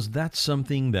 or was that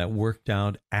something that worked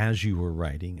out as you were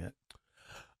writing it?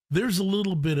 There's a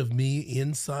little bit of me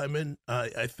in Simon.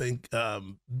 I think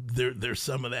there's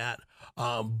some of that,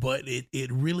 but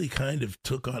it really kind of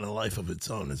took on a life of its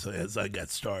own as I got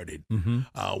started. Mm-hmm.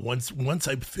 Once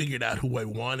I figured out who I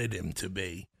wanted him to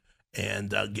be,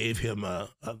 and gave him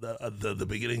the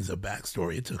beginnings of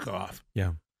backstory, it took off.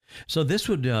 Yeah. So this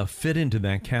would fit into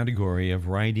that category of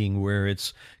writing where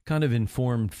it's kind of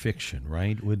informed fiction,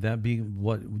 right? Would that be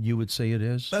what you would say it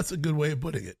is? That's a good way of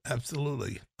putting it.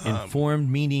 Absolutely. Informed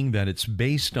meaning that it's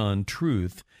based on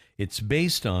truth. It's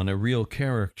based on a real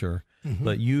character, mm-hmm.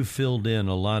 but you filled in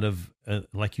a lot of,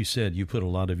 like you said, you put a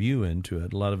lot of you into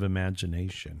it, a lot of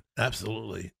imagination.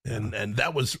 Absolutely. And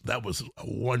that was a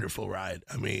wonderful ride.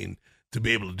 I mean, to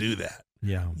be able to do that.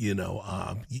 Yeah. You know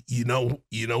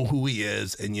who he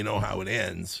is and you know how it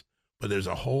ends, but there's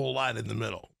a whole lot in the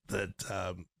middle that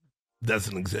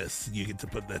doesn't exist. You get to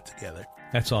put that together.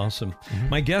 That's awesome. Mm-hmm.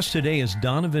 My guest today is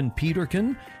Donovan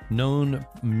Peterkin, known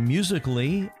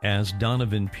musically as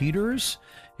Donovan Peters,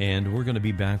 and we're going to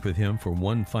be back with him for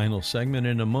one final segment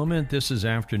in a moment. This is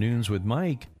Afternoons with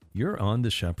Mike. You're on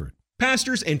The Shepherd.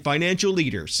 Pastors and financial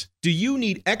leaders, do you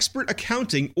need expert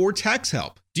accounting or tax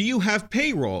help? Do you have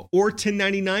payroll or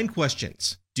 1099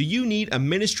 questions? Do you need a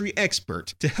ministry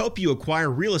expert to help you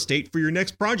acquire real estate for your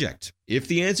next project? If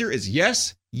the answer is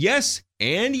yes, yes,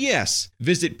 and yes,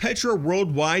 visit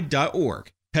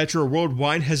petraworldwide.org. Petra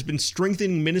Worldwide has been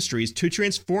strengthening ministries to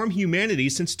transform humanity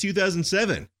since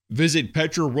 2007. Visit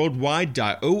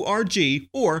petraworldwide.org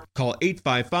or call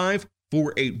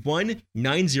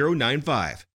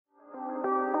 855-481-9095.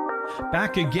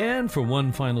 Back again for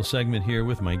one final segment here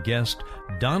with my guest,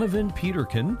 Donovan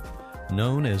Peterkin,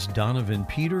 known as Donovan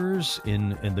Peters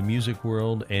in the music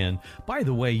world. And by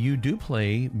the way, you do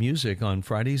play music on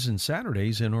Fridays and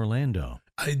Saturdays in Orlando.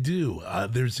 I do.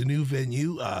 There's a new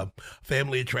venue,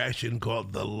 family attraction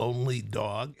called The Lonely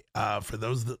Dog. For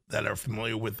those that are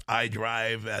familiar with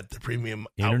iDrive at the Premium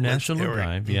International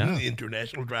Drive, yeah.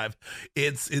 International Drive.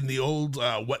 It's in the old,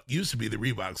 what used to be the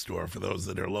Reebok store, for those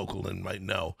that are local and might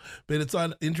know. But it's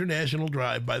on International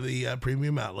Drive by the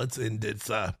Premium Outlets, and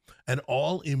it's an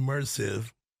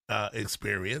all-immersive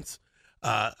experience.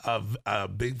 Of a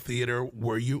big theater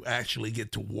where you actually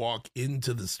get to walk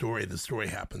into the story. The story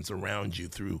happens around you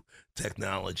through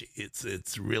technology.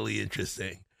 It's really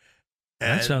interesting.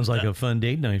 That sounds like a fun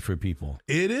date night for people.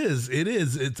 It is.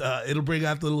 It'll bring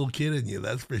out the little kid in you.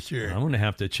 That's for sure. I'm going to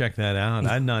have to check that out.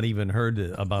 I've not even heard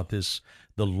about this.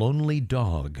 The Lonely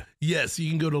Dog. Yes,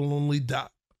 you can go to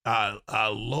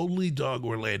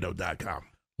lonelydogorlando.com.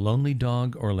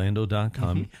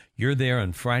 lonelydogorlando.com. Mm-hmm. You're there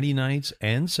on Friday nights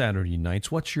and Saturday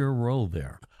nights. What's your role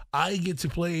there? I get to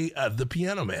play the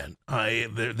piano man.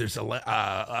 There's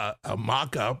a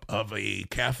mock-up of a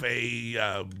cafe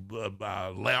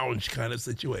lounge kind of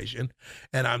situation,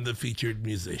 and I'm the featured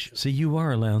musician. See, you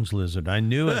are a lounge lizard. I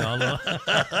knew it.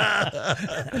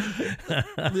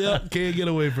 Yeah, can't get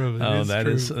away from it. Oh,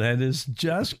 that is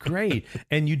just great,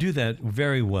 and you do that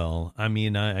very well. I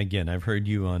mean, I've heard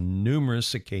you on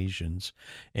numerous occasions,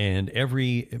 and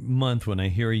every month when I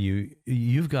hear you,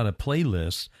 you've got a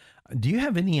playlist. Do you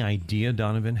have any idea,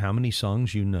 Donovan, how many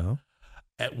songs you know?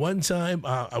 At one time,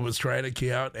 I was trying to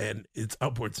count, and it's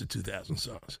upwards of 2,000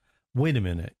 songs. Wait a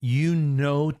minute. You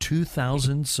know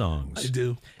 2,000 songs. I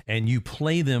do. And you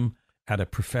play them at a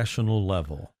professional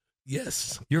level.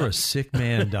 Yes. You're a sick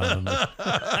man, Donovan.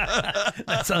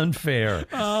 That's unfair.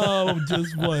 Oh,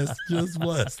 just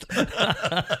blessed.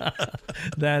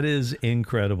 That is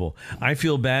incredible. I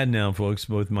feel bad now, folks,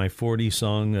 with my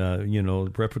 40-song,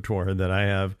 repertoire that I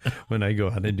have when I go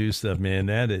out and do stuff, man.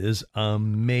 That is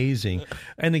amazing.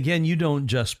 And again, you don't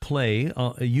just play.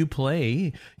 You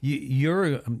play.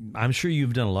 I'm sure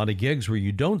you've done a lot of gigs where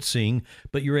you don't sing,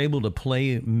 but you're able to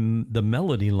play the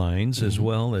melody lines as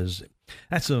well as...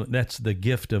 That's the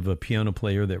gift of a piano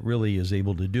player that really is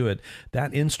able to do it.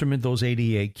 That instrument, those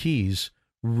 88 keys,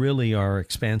 really are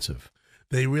expansive.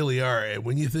 They really are. And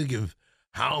when you think of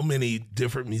how many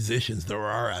different musicians there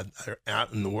are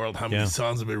out in the world, how many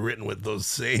songs have been written with those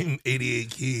same 88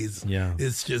 keys,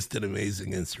 it's just an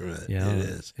amazing instrument. Yeah. It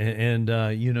is. And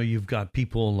you've got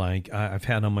people like I've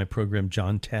had on my program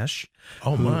John Tesh.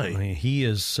 Oh, He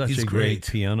is such a great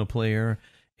piano player.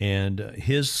 And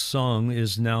his song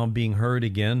is now being heard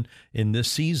again in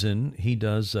this season. He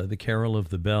does the Carol of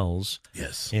the Bells.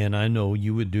 Yes. And I know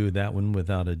you would do that one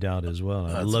without a doubt as well.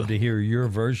 I'd love to hear your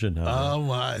version of it. Oh,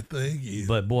 my, thank you.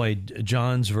 But boy,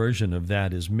 John's version of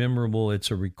that is memorable. It's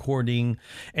a recording.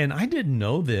 And I didn't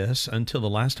know this until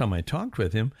the last time I talked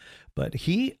with him, but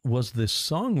he was the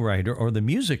songwriter or the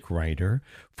music writer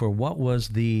for what was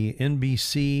the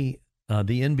NBC,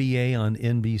 the NBA on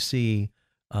NBC,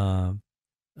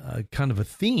 kind of a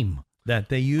theme that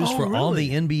they use for all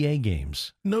the NBA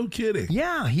games. No kidding.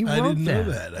 Yeah, he wrote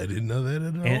that. I didn't know that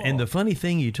at all. And the funny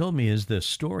thing you told me is the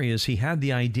story is he had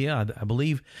the idea. I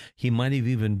believe he might have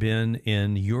even been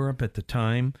in Europe at the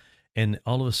time, and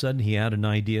all of a sudden he had an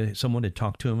idea. Someone had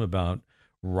talked to him about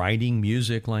writing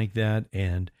music like that,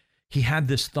 and he had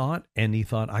this thought, and he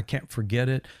thought, I can't forget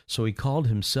it. So he called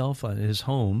himself at his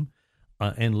home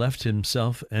and left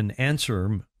himself an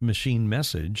answer machine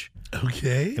message.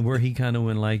 Okay. Where he kind of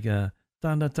went like, dun,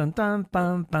 dun, dun, dun,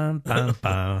 dun, dun, dun,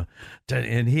 dun.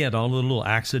 And he had all the little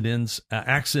accents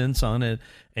on it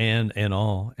and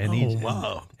all. And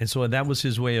wow. And so that was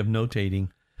his way of notating.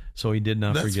 So he did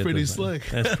not forget. That's pretty slick.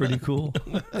 That's pretty cool.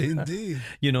 Indeed.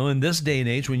 In this day and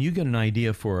age, when you get an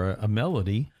idea for a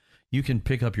melody, you can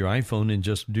pick up your iPhone and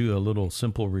just do a little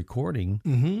simple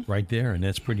recording right there, and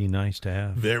that's pretty nice to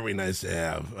have. Very nice to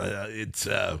have. It's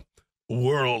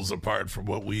worlds apart from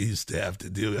what we used to have to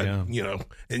do,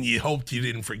 and you hoped you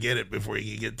didn't forget it before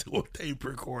you could get to a tape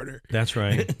recorder. That's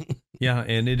right. Yeah,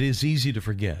 and it is easy to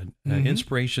forget.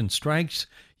 Inspiration strikes,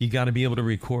 you got to be able to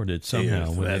record it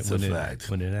somehow when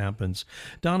it happens.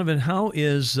 Donovan, how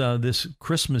is this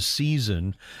Christmas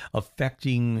season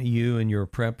affecting you and your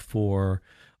prep for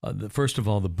first of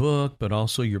all, the book, but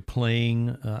also your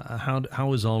playing?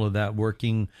 How is all of that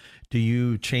working? Do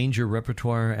you change your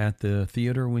repertoire at the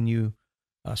theater when you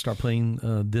start playing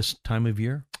this time of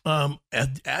year?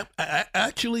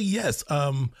 Actually, yes.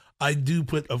 I do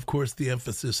put, of course, the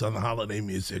emphasis on the holiday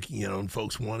music, and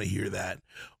folks want to hear that.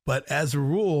 But as a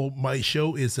rule, my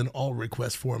show is an all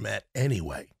request format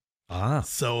anyway.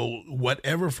 So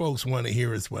whatever folks want to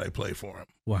hear is what I play for them.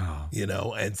 Wow.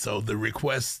 And so the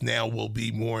requests now will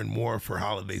be more and more for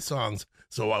holiday songs.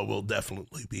 So I will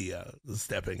definitely be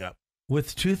stepping up.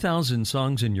 With 2,000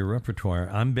 songs in your repertoire,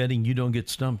 I'm betting you don't get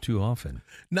stumped too often.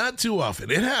 Not too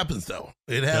often. It happens, though.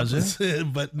 It happens,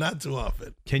 but not too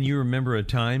often. Can you remember a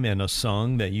time and a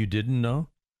song that you didn't know?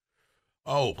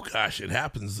 Oh, gosh, it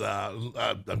happens.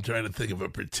 I'm trying to think of a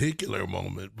particular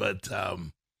moment, but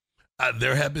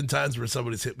there have been times where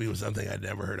somebody's hit me with something I'd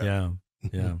never heard of.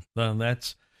 Yeah. Well,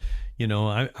 that's,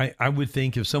 I would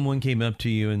think if someone came up to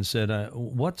you and said,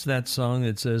 what's that song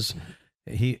that says,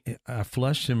 I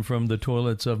flushed him from the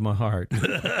toilets of my heart.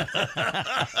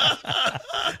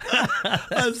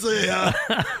 I'd say,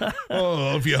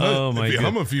 if you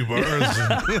hum a few bars.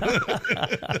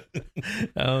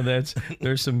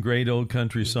 There's some great old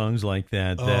country songs like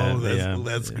that.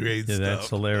 That's great stuff. That's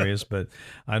hilarious, but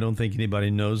I don't think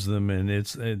anybody knows them. And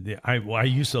I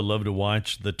used to love to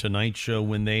watch the Tonight Show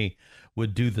when they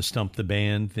would do the Stump the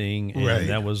Band thing. And right.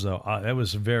 that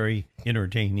was very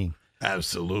entertaining.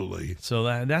 Absolutely.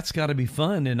 So that's got to be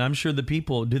fun. And I'm sure the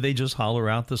people, do they just holler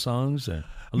out the songs?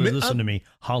 Listen to me,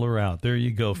 holler out. There you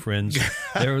go, friends.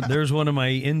 There's one of my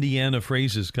Indiana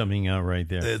phrases coming out right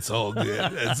there. It's all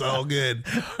good. It's all good.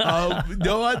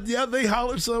 They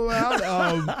holler some out.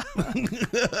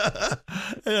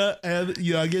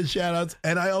 And I get shout outs.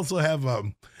 And I also have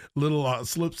little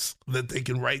slips that they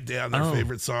can write down their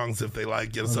favorite songs if they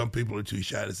like. Some people are too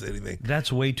shy to say anything.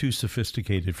 That's way too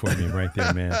sophisticated for me right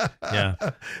there, man. Yeah.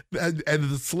 And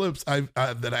the slips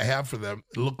that I have for them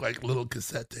look like little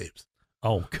cassette tapes.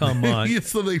 Oh, come on.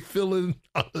 So they fill in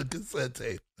on the cassette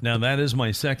tape. Now, that is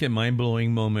my second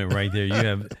mind-blowing moment right there. You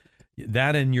have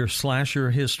That and your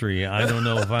slasher history, I don't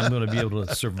know if I'm going to be able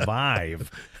to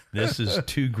survive. This is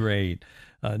too great.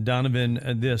 Donovan,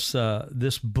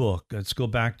 this book, let's go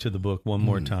back to the book one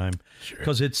more time,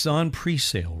 because it's on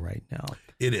pre-sale right now.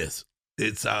 It is.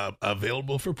 It's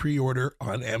available for pre-order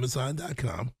on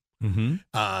Amazon.com. Mm-hmm.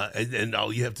 And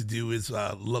all you have to do is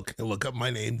look up my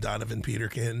name, Donovan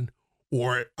Peterkin,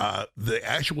 or the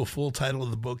actual full title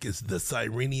of the book is The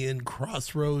Cyrenian,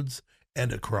 Crossroads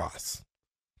and a Cross.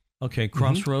 Okay,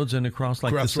 Crossroads and a Cross,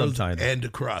 like Crossroads the subtitle. and a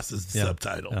Cross is the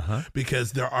subtitle.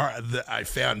 Because I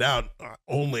found out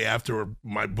only after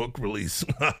my book release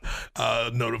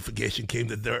notification came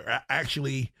that there are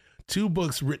actually 2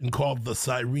 books written called The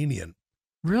Cyrenian.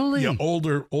 Really? Yeah,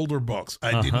 older books.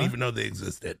 I didn't even know they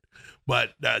existed.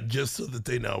 But just so that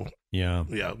they know,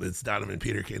 it's Donovan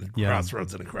Peterkin,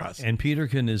 Crossroads and a Cross. And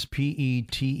Peterkin is Peterkin,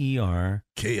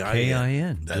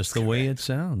 just the way it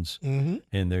sounds. Mm-hmm.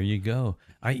 And there you go.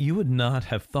 You would not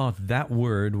have thought that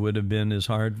word would have been as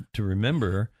hard to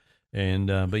remember, and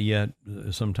but yet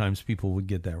sometimes people would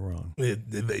get that wrong. They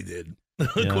did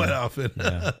quite often.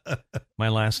 My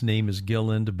last name is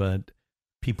Gilland, but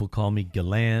people call me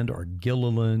Gilland or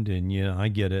Gilliland, and I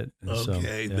get it. And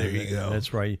okay, there you go.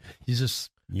 That's right.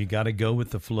 You got to go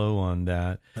with the flow on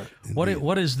that.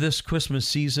 What is this Christmas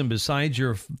season besides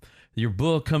your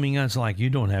book coming out? It's like you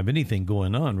don't have anything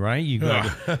going on, right? You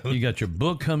got your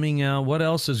book coming out. What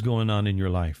else is going on in your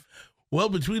life? Well,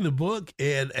 between the book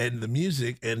and the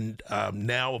music, and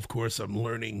now of course I'm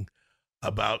learning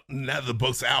about, now the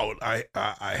book's out, I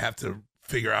have to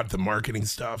figure out the marketing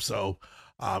stuff. So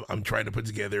I'm trying to put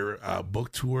together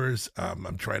book tours.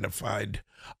 I'm trying to find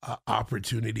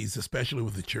opportunities, especially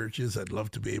with the churches. I'd love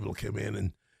to be able to come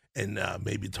in and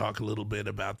maybe talk a little bit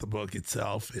about the book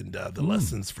itself and the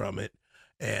lessons from it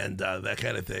and that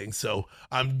kind of thing. So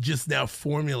I'm just now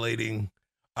formulating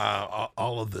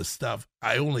all of this stuff.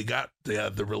 I only got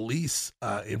the release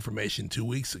information 2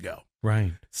 weeks ago.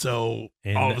 Right. So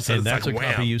all of a sudden, that's like, a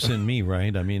copy you send me,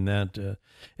 right? I mean, and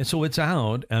so it's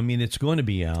out. I mean, it's going to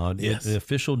be out. Yes. The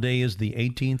official day is the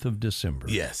 18th of December.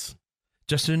 Yes.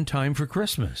 Just in time for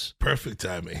Christmas. Perfect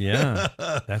timing. Yeah,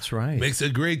 that's right. Makes a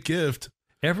great gift.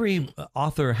 Every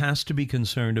author has to be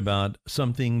concerned about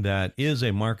something that is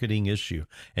a marketing issue,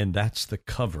 and that's the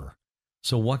cover.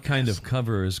 So what kind of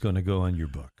cover is going to go on your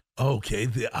book? Okay,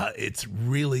 it's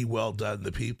really well done.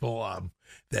 The people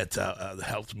that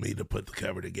helped me to put the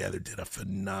cover together did a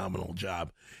phenomenal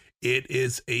job. It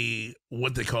is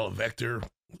what they call a vector,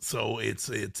 so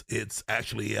it's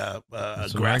actually a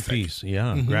graphic piece.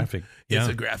 Yeah, mm-hmm. Graphic. It's Yeah.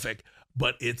 a graphic,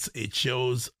 but it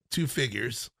shows 2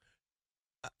 figures,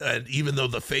 and even though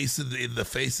the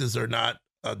faces are not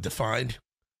defined,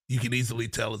 you can easily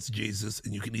tell it's Jesus,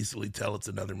 and you can easily tell it's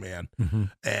another man, Mm-hmm.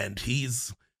 and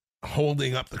he's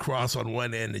holding up the cross on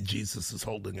one end and Jesus is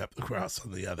holding up the cross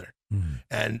on the other. Mm-hmm.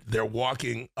 And they're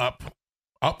walking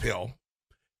uphill,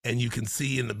 and you can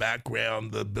see in the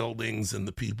background the buildings and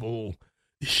the people,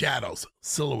 shadows,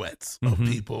 silhouettes of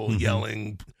Mm-hmm. people Mm-hmm.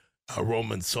 yelling, a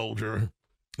Roman soldier,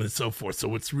 and so forth.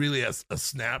 So it's really a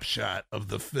snapshot of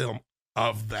the film,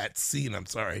 of that scene,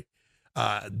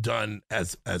 done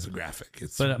as a graphic.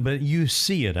 But you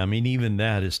see it. I mean, even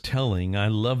that is telling. I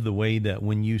love the way that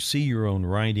when you see your own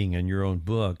writing and your own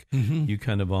book, mm-hmm. you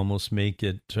kind of almost make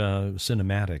it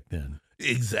cinematic then.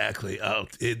 Exactly.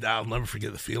 I'll never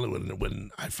forget the feeling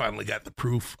when I finally got the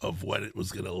proof of what it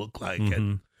was going to look like. Mm-hmm.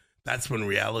 And that's when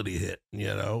reality hit,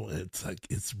 it's like,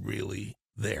 it's really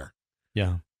there.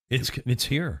 Yeah. It's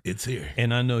here. It's here.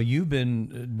 And I know you've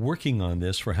been working on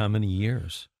this for how many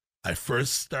years? I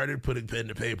first started putting pen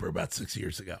to paper about 6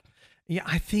 years ago. Yeah,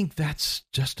 I think that's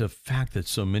just a fact that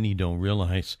so many don't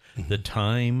realize. Mm-hmm. The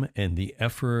time and the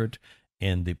effort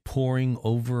and the poring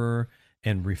over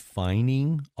and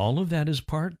refining, all of that is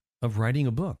part of writing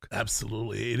a book.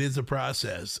 Absolutely. It is a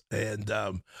process, and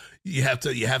you have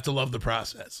to love the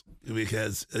process,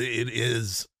 because it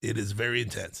is very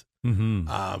intense.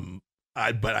 Mm-hmm.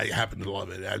 But I happen to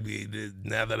love it. I mean,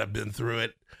 now that I've been through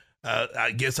it, I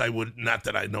guess I would, not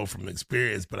that I know from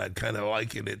experience, but I'd kind of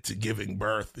liken it to giving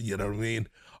birth. You know what I mean?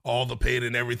 All the pain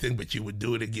and everything, but you would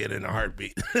do it again in a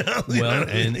heartbeat. Well,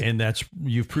 and that's,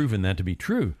 you've proven that to be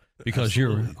true, because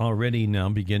Absolutely. You're already now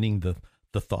beginning the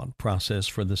thought process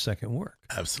for the second work.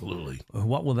 Absolutely.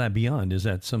 What will that be on? Is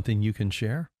that something you can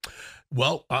share?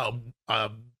 Well,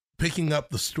 picking up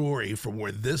the story from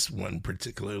where this one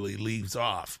particularly leaves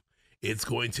off, it's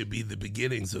going to be the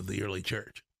beginnings of the early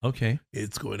church. Okay.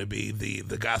 It's going to be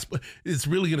the gospel. It's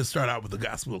really going to start out with the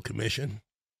gospel commission.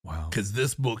 Wow. Because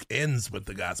this book ends with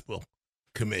the gospel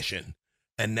commission.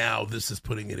 And now this is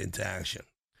putting it into action.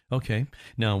 Okay.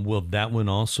 Now, will that one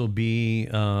also be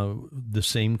the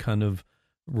same kind of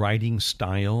writing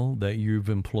style that you've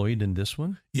employed in this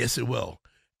one? Yes, it will.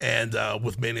 And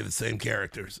with many of the same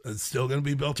characters. It's still going to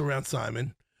be built around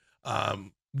Simon.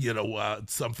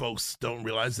 Some folks don't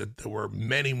realize that there were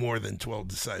many more than 12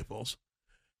 disciples.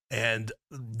 And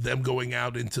them going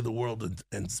out into the world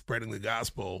and spreading the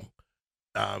gospel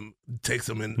takes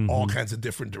them in all kinds of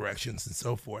different directions and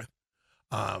so forth.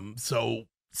 So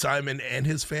Simon and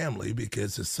his family,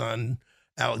 because his son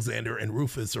Alexander and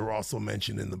Rufus are also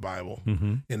mentioned in the Bible.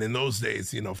 And in those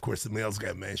days, of course, the males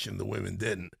got mentioned, the women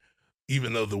didn't,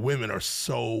 even though the women are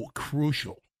so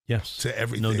crucial. Yes, to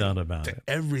everything. No doubt about it.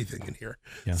 Everything in here.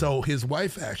 Yeah. So his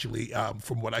wife actually,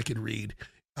 from what I could read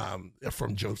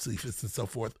from Josephus and so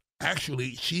forth,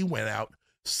 actually she went out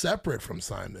separate from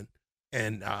Simon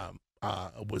and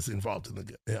was involved in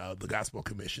the Gospel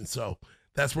Commission. So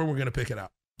that's where we're going to pick it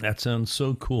up. That sounds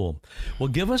so cool. Well,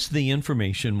 give us the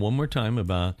information one more time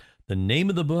about the name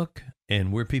of the book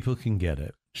and where people can get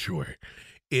it. Sure.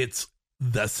 It's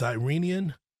The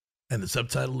Cyrenian, and the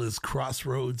subtitle is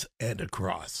Crossroads and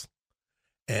Across.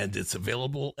 And it's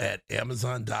available at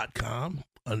Amazon.com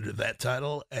under that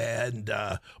title. And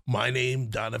my name,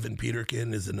 Donovan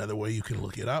Peterkin, is another way you can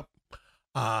look it up.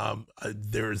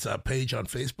 There's a page on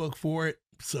Facebook for it.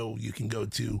 So you can go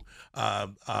to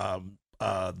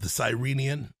The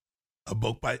Cyrenian, a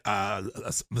book by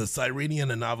The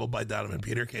Cyrenian, a novel by Donovan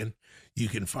Peterkin. You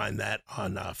can find that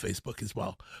on Facebook as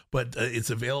well. But it's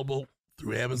available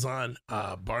through Amazon,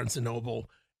 Barnes & Noble,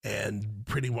 and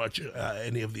pretty much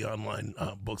any of the online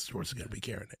bookstores are going to be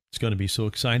carrying it. It's going to be so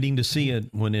exciting to see it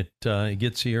when it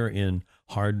gets here in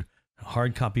hard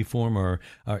copy form, or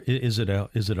is it a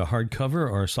hardcover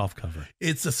or a soft cover?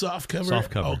 It's a soft cover. Soft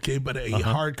cover. Okay, but a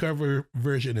hardcover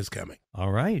version is coming.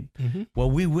 All right. Well,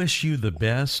 we wish you the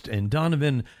best. And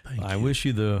Donovan, I wish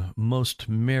you the most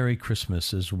Merry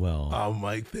Christmas as well. Oh,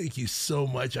 Mike, thank you so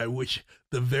much. I wish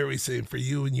the very same for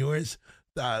you and yours.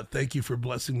 Thank you for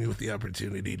blessing me with the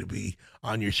opportunity to be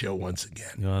on your show once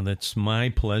again. That's my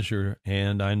pleasure,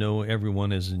 and I know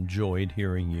everyone has enjoyed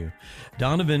hearing you.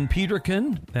 Donovan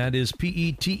Peterkin, that is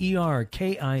Peterkin.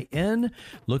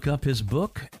 Look up his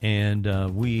book,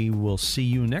 and we will see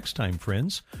you next time,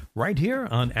 friends, right here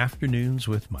on Afternoons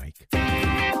with Mike.